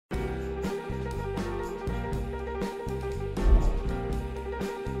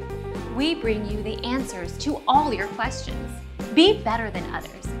we bring you the answers to all your questions. Be better than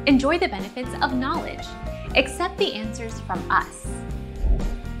others. Enjoy the benefits of knowledge. Accept the answers from us.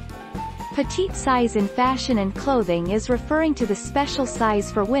 Petite size in fashion and clothing is referring to the special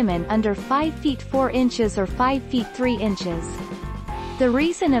size for women under 5 feet 4 inches or 5 feet 3 inches. The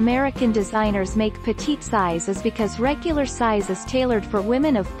reason American designers make petite size is because regular size is tailored for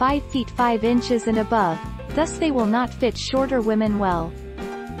women of 5 feet 5 inches and above, thus they will not fit shorter women well.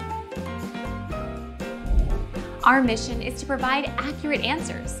 Our mission is to provide accurate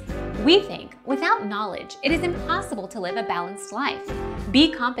answers. We think without knowledge, it is impossible to live a balanced life.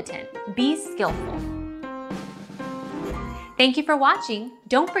 Be competent, be skillful. Thank you for watching.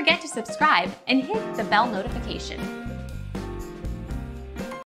 Don't forget to subscribe and hit the bell notification.